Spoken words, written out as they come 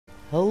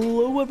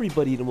Hello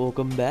everybody and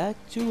welcome back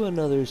to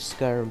another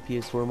Skyrim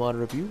PS4 mod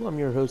review. I'm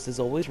your host as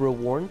always,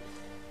 Warren,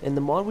 and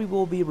the mod we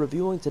will be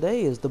reviewing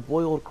today is the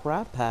Boiled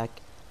Crab Pack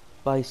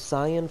by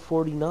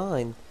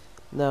Cyan49.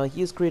 Now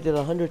he has created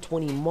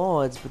 120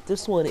 mods, but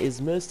this one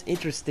is most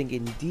interesting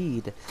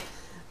indeed.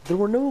 There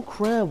were no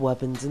crab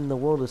weapons in the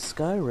world of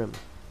Skyrim,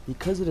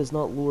 because it is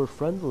not lore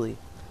friendly.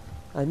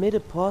 I made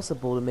it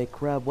possible to make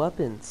crab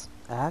weapons: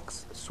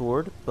 axe,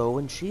 sword, bow,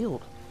 and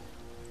shield.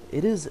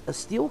 It is a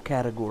steel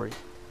category.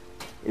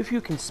 If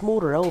you can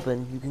smolder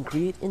Elven, you can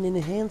create an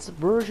enhanced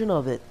version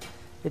of it.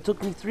 It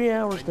took me 3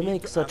 hours to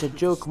make such a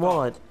joke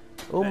mod.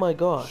 Oh my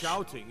gosh.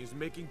 Shouting is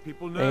making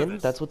people nervous. And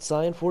that's what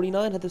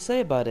Cyan49 had to say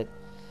about it.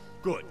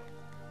 Good.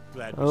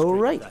 Glad we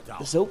Alright, straightened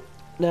that out. so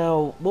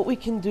now what we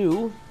can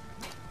do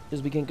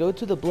is we can go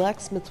to the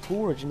Blacksmith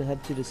Forge and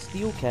head to the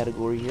steel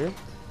category here.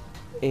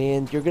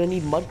 And you're going to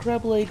need mud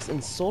crab legs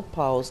and salt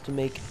piles to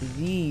make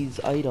these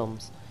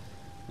items.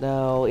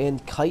 Now,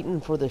 and chitin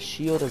for the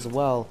shield as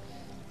well.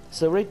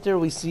 So right there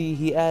we see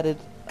he added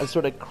a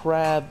sort of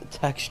crab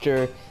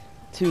texture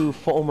to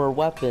former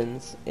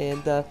weapons,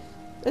 and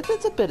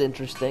it's a bit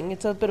interesting.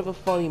 It's a bit of a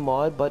funny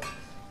mod, but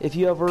if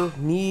you ever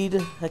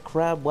need a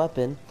crab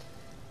weapon,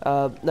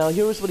 now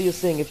here's what he was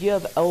saying. If you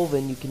have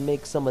Elven, you can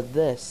make some of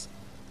this.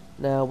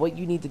 Now what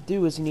you need to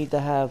do is you need to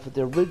have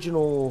the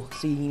original,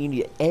 see, you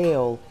need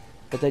ale,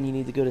 but then you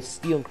need to go to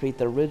steel and create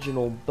the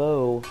original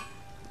bow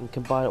and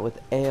combine it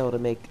with ale to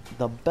make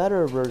the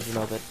better version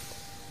of it.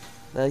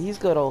 Now he's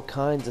got all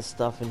kinds of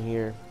stuff in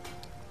here.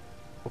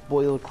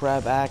 Boiled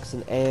crab axe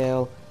and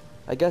ale.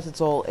 I guess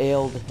it's all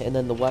aled and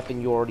then the weapon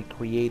you already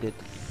created.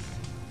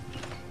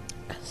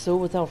 So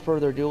without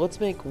further ado, let's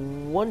make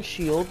one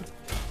shield.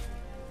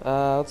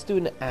 Let's do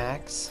an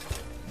axe.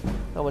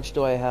 How much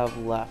do I have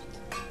left?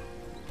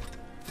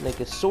 Make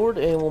a sword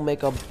and we'll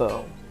make a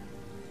bow.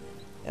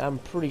 I'm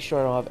pretty sure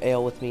I don't have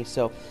ale with me,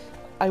 so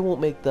I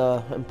won't make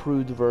the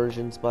improved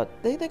versions, but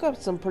they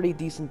got some pretty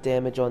decent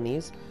damage on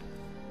these.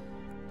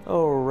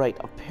 Alright,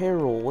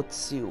 apparel. Let's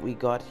see what we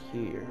got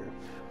here.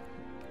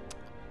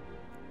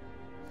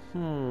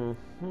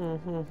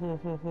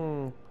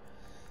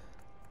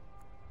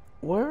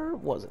 Where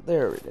was it?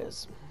 There it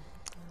is.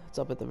 It's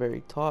up at the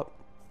very top.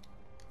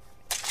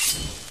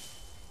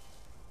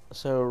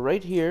 So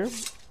right here,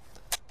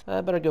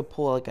 I better go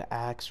pull like an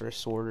axe or a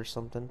sword or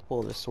something.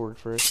 Pull the sword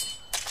first.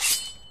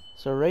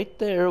 So right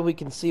there we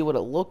can see what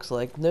it looks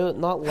like. No,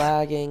 not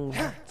lagging.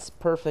 It's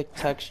perfect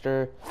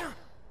texture.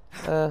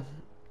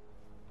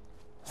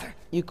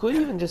 You could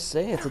even just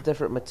say it's a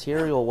different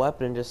material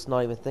weapon and just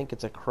not even think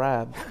it's a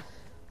crab.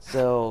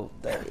 So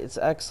it's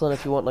excellent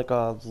if you want like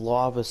a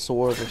lava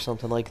sword or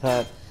something like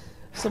that.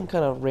 Some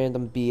kind of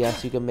random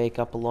BS you can make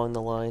up along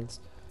the lines.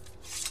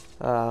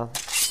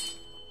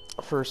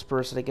 First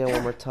person again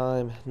one more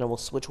time. Now we'll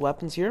switch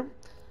weapons here.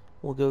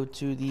 We'll go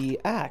to the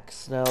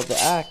axe. Now the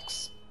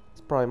axe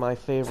is probably my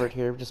favorite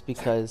here just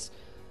because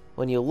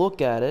when you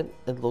look at it,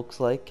 it looks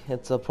like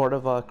it's a part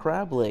of a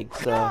crab leg.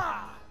 So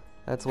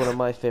that's one of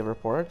my favorite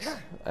parts.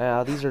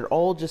 These are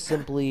all just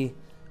simply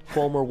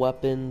former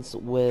weapons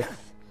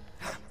with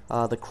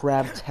the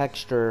crab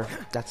texture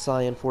that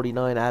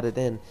Cyan49 added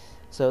in.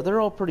 So they're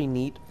all pretty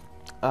neat.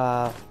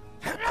 And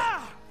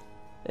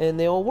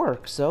they all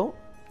work, so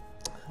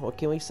what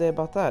can we say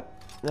about that?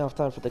 Now it's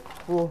time for the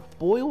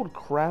boiled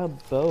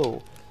crab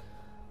bow.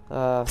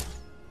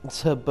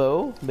 It's a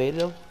bow made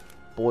of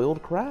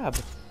boiled crab.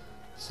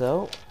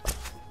 So,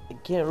 I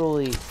can't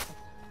really...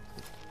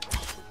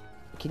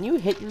 Can you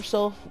hit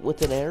yourself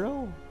with an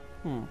arrow?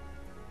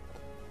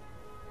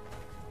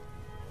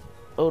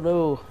 Oh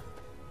no.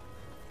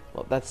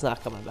 Well, that's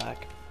not coming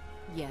back.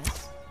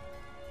 Yes.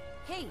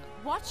 Hey,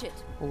 watch it.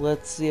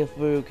 Let's see if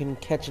we can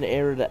catch an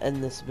arrow to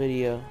end this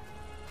video.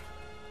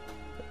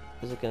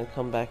 Is it gonna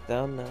come back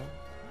down now?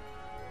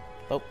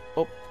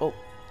 Oh,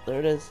 there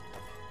it is.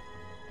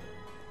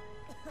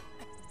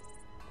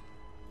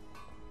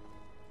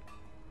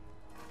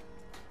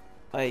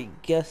 I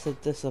guess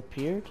it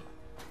disappeared.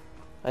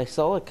 I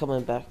saw it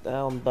coming back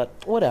down, but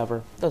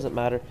whatever, doesn't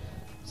matter.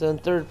 So in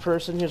third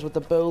person, here's what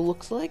the bow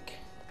looks like.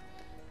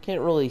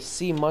 Can't really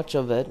see much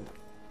of it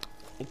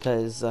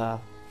because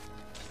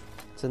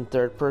it's in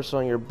third person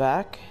on your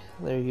back.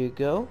 There you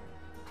go.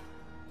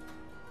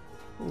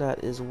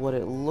 That is what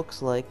it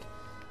looks like.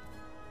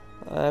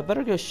 I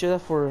better go show that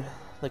for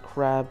the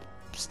crab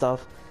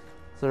stuff.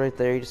 So right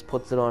there, he just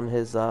puts it on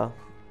his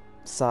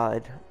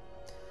side.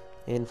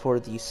 And for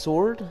the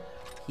sword,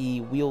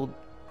 he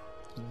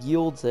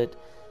yields it,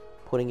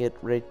 putting it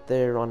right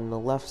there on the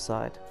left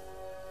side.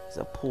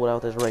 So pull it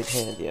out with his right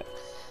hand, yeah.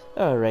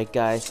 Alright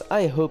guys,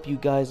 I hope you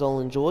guys all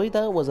enjoyed.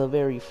 That was a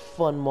very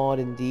fun mod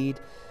indeed.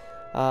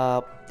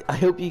 I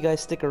hope you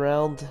guys stick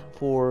around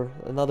for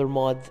another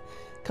mod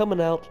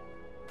coming out.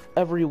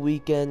 Every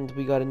weekend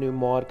we got a new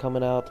mod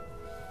coming out.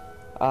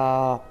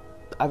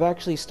 I've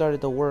actually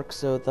started to work,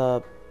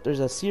 so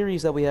there's a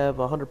series that we have,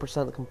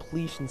 100%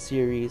 completion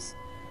series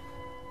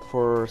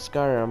for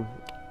Skyrim,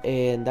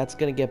 and that's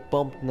gonna get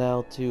bumped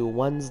now to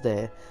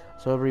Wednesday.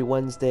 So every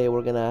Wednesday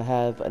we're gonna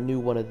have a new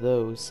one of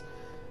those.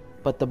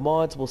 but the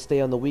mods will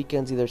stay on the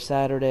weekends, either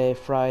Saturday,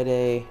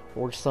 Friday,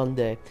 or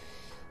Sunday.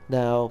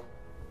 Now,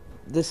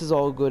 this is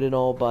all good and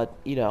all, but,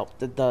 you know,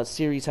 the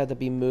series had to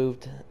be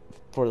moved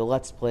for the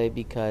Let's Play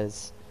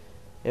because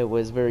it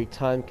was very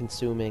time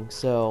consuming,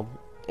 so,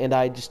 and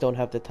I just don't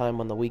have the time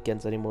on the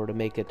weekends anymore to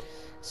make it,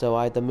 so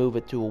I had to move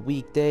it to a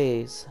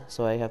weekdays,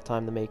 so I have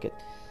time to make it.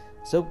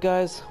 So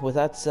guys, with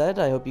that said,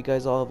 I hope you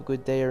guys all have a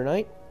good day or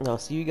night, and I'll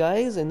see you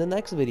guys in the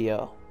next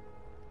video.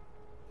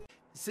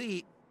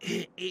 See,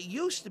 it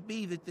used to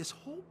be that this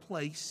whole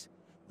place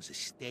was a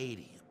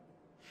stadium,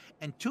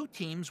 and two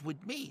teams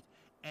would meet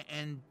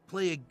and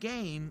play a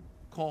game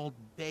called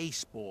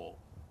baseball.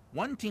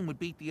 One team would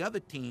beat the other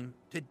team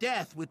to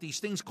death with these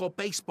things called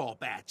baseball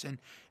bats, and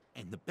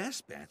the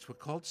best bats were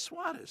called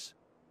swatters.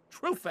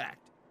 True fact.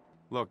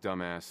 Look,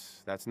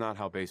 dumbass, that's not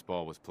how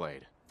baseball was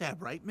played. That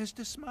right,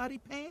 Mr. Smarty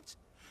Pants?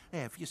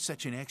 If you're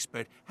such an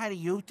expert, how do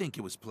you think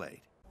it was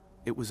played?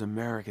 It was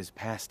America's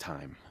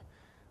pastime.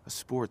 A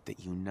sport that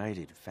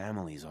united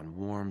families on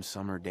warm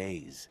summer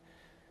days.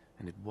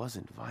 And it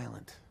wasn't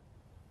violent.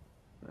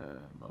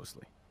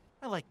 Mostly.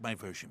 I like my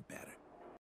version better.